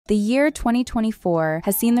The year 2024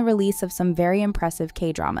 has seen the release of some very impressive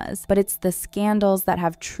K-dramas, but it's the scandals that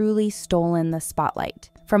have truly stolen the spotlight.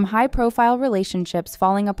 From high-profile relationships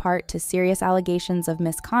falling apart to serious allegations of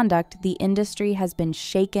misconduct, the industry has been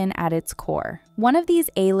shaken at its core. One of these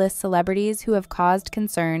A-list celebrities who have caused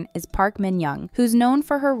concern is Park Min-young, who's known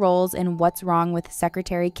for her roles in What's Wrong with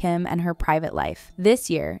Secretary Kim and her private life. This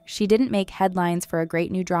year, she didn't make headlines for a great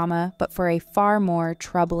new drama, but for a far more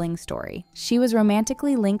troubling story. She was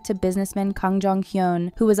romantically linked to businessman Kang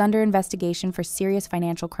Jong-hyun, who was under investigation for serious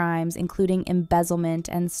financial crimes, including embezzlement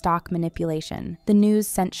and stock manipulation. The news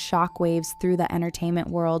sent shockwaves through the entertainment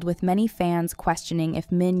world, with many fans questioning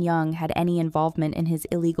if Min-young had any involvement in his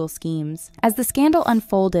illegal schemes. As the scandal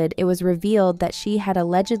unfolded, it was revealed that she had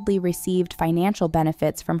allegedly received financial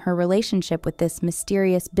benefits from her relationship with this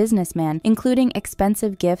mysterious businessman, including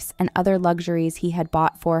expensive gifts and other luxuries he had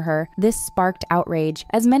bought for her. This sparked outrage,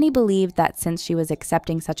 as many believed that since she was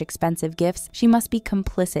accepting such expensive gifts, she must be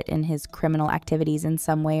complicit in his criminal activities in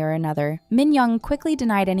some way or another. Min-young quickly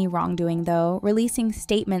denied any wrongdoing, though, releasing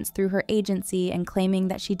statements through her agency and claiming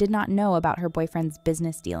that she did not know about her boyfriend's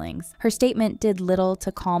business dealings. Her statement did little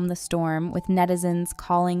to calm the storm, with netizens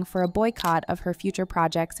calling for a boycott of her future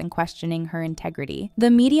projects and questioning her integrity.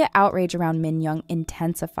 The media outrage around Min-young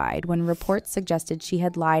intensified when reports suggested she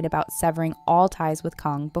had lied about severing all ties with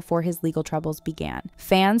Kang before his legal troubles began.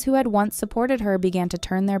 Fans who had once supported her began to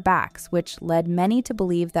turn their backs, which led many to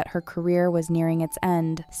believe that her career was nearing its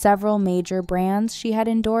end. Several major brands she had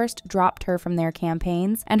endorsed dropped her from their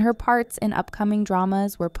campaigns, and her parts in upcoming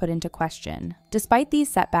dramas were put into question. Despite these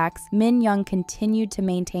setbacks, Min-young continued to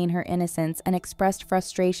maintain her innocence and expressed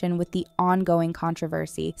frustration with the ongoing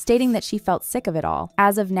controversy, stating that she felt sick of it all.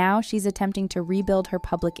 As of now, she's attempting to rebuild her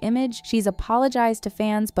public image. She's apologized to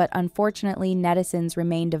fans, but unfortunately, netizens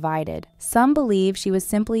remain divided. Some believe she was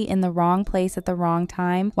simply in the wrong place at the wrong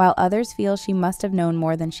time, while others feel she must have known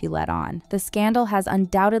more than she let on. The scandal has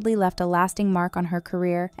undoubtedly left a lasting mark on her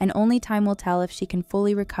career, and only time will tell if she can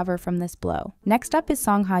fully recover from this blow. Next up is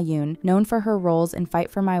Song Ha-yoon, known for her roles in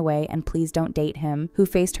Fight for My Way and Please Don't Date Him, who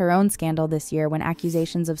faced her own scandal this year when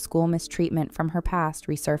accusations of school mistreatment from her past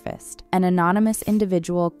resurfaced. An anonymous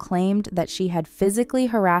individual claimed that she had physically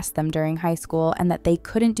harassed them during high school and that they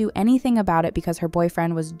couldn't do anything about it because her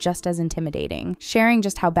boyfriend was just as intimidating. Sharing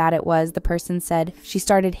just how bad it was, the person said, "She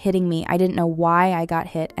started hitting me. I didn't know why I got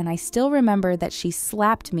hit, and I still remember that she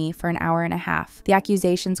slapped me for an hour and a half." The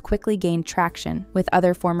accusations quickly gained traction, with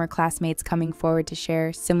other former classmates coming forward to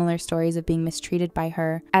share similar stories of being mistreated by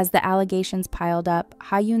her. As the allegations piled up,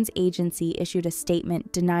 Ha-yoon's agency issued a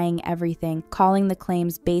statement denying everything, calling the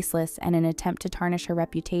claims baseless and an attempt to tarnish her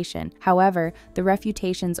reputation. However, the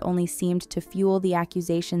refutations only seemed to fuel the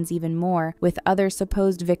accusations even more, with other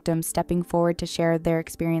supposed victims stepping forward to share their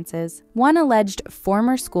experiences. One alleged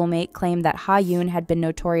former schoolmate claimed that Ha-yoon had been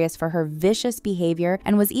notorious for her vicious behavior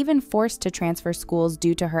and was even forced to transfer schools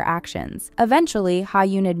due to her actions. Eventually,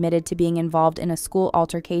 Ha-yoon admitted to being involved in a school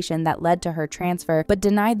altercation that led to her transfer, but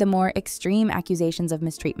denied the more extreme accusations of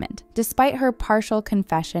mistreatment. Despite her partial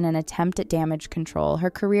confession and attempt at damage control, her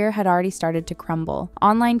career had already started to crumble.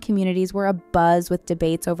 Online communities were abuzz with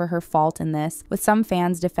debates over her fault in this, with some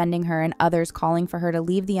fans defending her and others calling for her to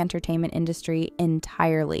leave the entertainment industry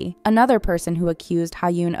entirely. Another person who accused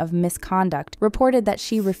Ha-yoon of misconduct reported that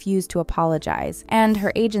she refused to apologize, and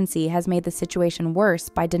her agency has made the situation worse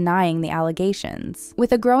by denying the allegations.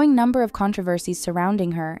 With a growing number of controversies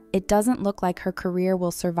surrounding her, it doesn't look like her career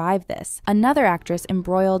will survive this. Another actress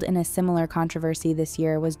embroiled in a similar controversy this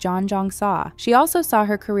year was Jeon Jong-seo. She also saw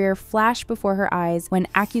her career flash before her eyes when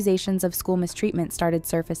accusations of school mistreatment started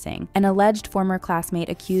surfacing. An alleged former classmate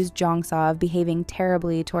accused Jong-seo of behaving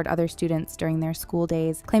terribly toward other students during their school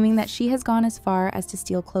days, claiming that she has gone as far as to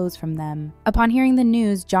steal clothes from them. Upon hearing the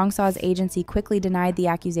news, Jong-seo's agency quickly denied the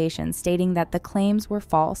accusations, stating that the claims were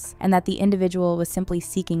false and that the individual was simply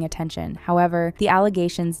seeking attention. However, the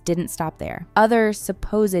allegations didn't stop there. Other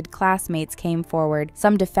supposed classmates came forward,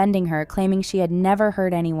 some defending her, claiming she had never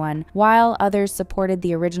hurt anyone, while others supported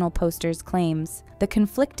the original poster's claims. The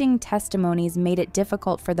conflicting testimonies made it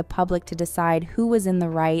difficult for the public to decide who was in the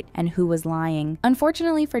right and who was lying.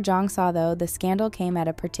 Unfortunately for Jong-seo, though, the scandal came at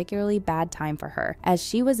a particularly bad time for her, as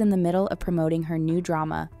she was in the middle of promoting her new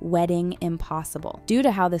drama, Wedding Impossible. Due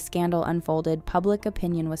to how the scandal unfolded, public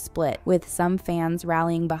opinion was split, with some fans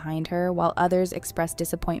rallying behind her, while others expressed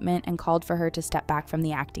disappointment and called for her to step back from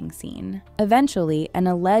the acting scene. Eventually, an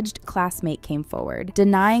alleged classmate came forward,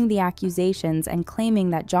 denying the accusations and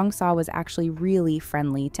claiming that Jong-seo was actually really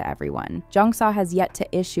friendly to everyone. Jong-seo has yet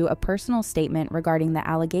to issue a personal statement regarding the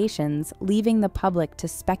allegations, leaving the public to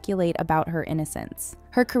speculate about her innocence.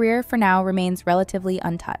 Her career for now remains relatively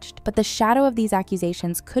untouched, but the shadow of these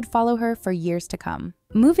accusations could follow her for years to come.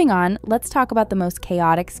 Moving on, let's talk about the most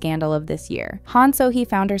chaotic scandal of this year. Han So-hee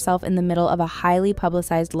found herself in the middle of a highly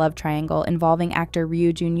publicized love triangle involving actor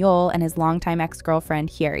Ryu Jun-yeol and his longtime ex-girlfriend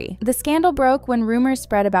Hyeri. The scandal broke when rumors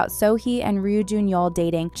spread about So-hee and Ryu Jun-yeol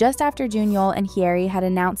dating just after Jun-yeol and Hyeri had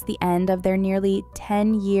announced the end of their nearly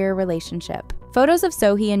 10-year relationship. Photos of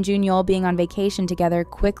So-hee and Jun-yeol being on vacation together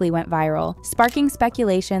quickly went viral, sparking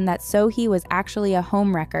speculation that So-hee was actually a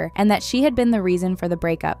homewrecker and that she had been the reason for the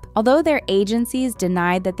breakup. Although their agencies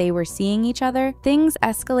denied that they were seeing each other, things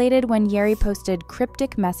escalated when Hyeri posted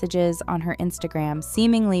cryptic messages on her Instagram,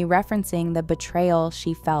 seemingly referencing the betrayal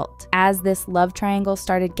she felt. As this love triangle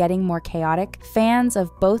started getting more chaotic, fans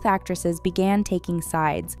of both actresses began taking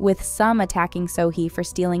sides, with some attacking So-hee for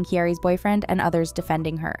stealing Hyeri's boyfriend and others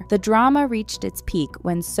defending her. The drama reached its peak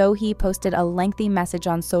when So-hee posted a lengthy message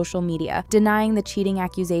on social media, denying the cheating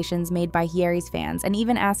accusations made by Hyeri's fans and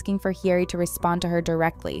even asking for Hyeri to respond to her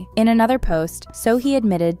directly. In another post, So-hee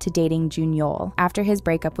admitted to dating Jun-yeol after his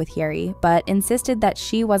breakup with Hyeri, but insisted that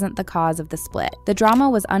she wasn't the cause of the split. The drama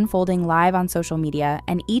was unfolding live on social media,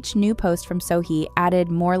 and each new post from So-hee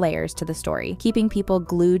added more layers to the story, keeping people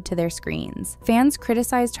glued to their screens. Fans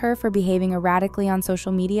criticized her for behaving erratically on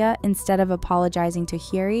social media instead of apologizing to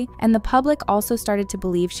Hyeri, and the public also started to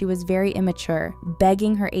believe she was very immature,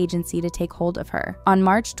 begging her agency to take hold of her. On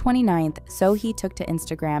March 29th, So-hee took to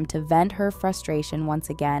Instagram to vent her frustration once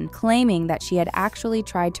again, claiming that she had actually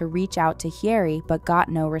tried to reach out to Hyeri but got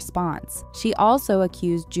no response. She also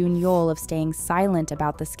accused Jun-yeol of staying silent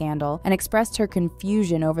about the scandal and expressed her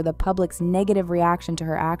confusion over the public's negative reaction to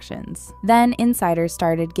her actions. Then insiders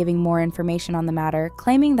started giving more information on the matter,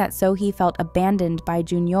 claiming that So-hee felt abandoned by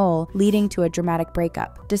Jun-yeol, leading to a dramatic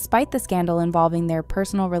breakup. Despite the scandal involving their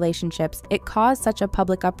personal relationships, it caused such a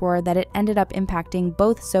public uproar that it ended up impacting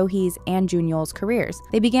both So-hee's and Jun-yeol's careers.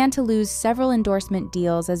 They began to lose several endorsement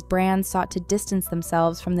deals as brands sought to distance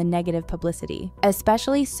themselves from the negative publicity.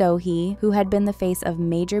 Especially So-hee, who had been the face of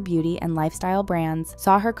major beauty and lifestyle brands,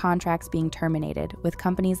 saw her contracts being terminated, with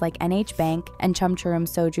companies like NH Bank and Chumchurum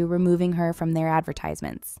Soju removing her from their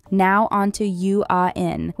advertisements. Now on to Yoo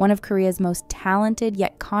Ah-in, one of Korea's most talented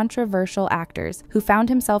yet controversial actors, who found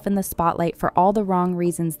himself in the spotlight for all the wrong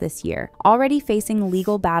reasons this year. Already facing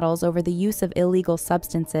legal battles over the use of illegal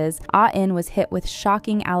substances, Ah-in was hit with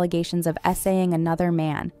shocking allegations of essaying another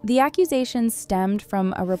man. The accusations stemmed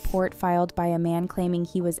from a report filed by a man claiming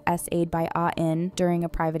he was essayed by Ah-in during a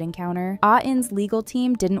private encounter. Ah-in's legal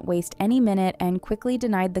team didn't waste any minute and quickly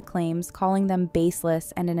denied the claims, calling them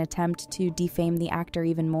baseless and an attempt to defame the actor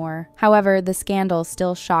even more. However, the scandal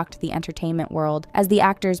still shocked the entertainment world, as the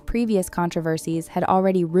actor's previous controversies had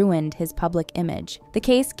already ruined his public image. The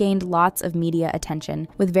case gained lots of media attention,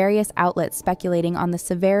 with various outlets speculating on the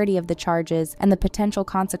severity of the charges and the potential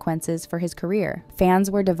consequences for his career.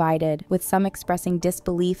 Fans were divided, with some expressing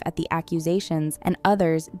disbelief at the accusations and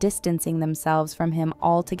others distancing themselves from him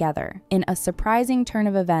altogether. In a surprising turn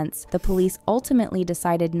of events, the police ultimately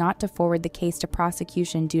decided not to forward the case to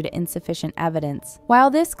prosecution due to insufficient evidence. While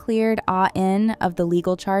this cleared Ah-in of the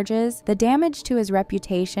legal charges, the damage to his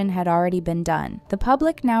reputation had already been done. The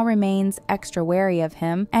public now remains extra wary of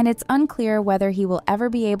him, and it's unclear whether he will ever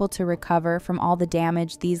be able to recover from all the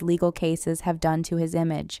damage these legal cases have done to his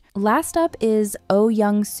image. Last up is Oh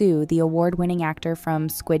Young-soo, the award-winning actor from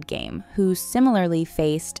Squid Game, who similarly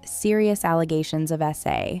faced serious allegations of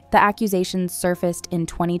SA. The accusations surfaced in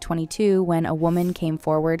 2022 when a woman came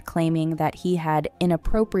forward claiming that he had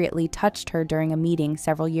inappropriately touched her during a meeting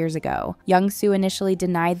several years ago. Young-soo initially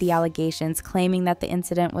denied the allegations, claiming that the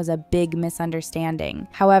incident was a big misunderstanding.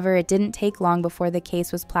 However, it didn't take long before the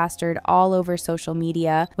case was plastered all over social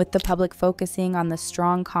media, with the public focusing on the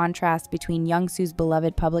strong contrast between Young-soo's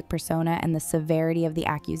beloved public persona and the severity of the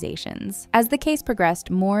accusations. As the case progressed,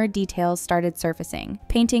 more details started surfacing,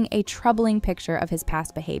 painting a troubling picture of his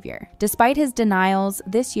past behavior. Despite his denials,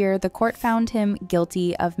 this year the court found him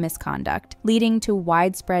guilty of misconduct, leading to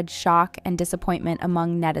widespread shock and disappointment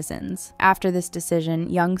among netizens. After this decision,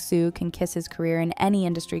 Young-soo can kiss his career in any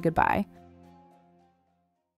industry goodbye.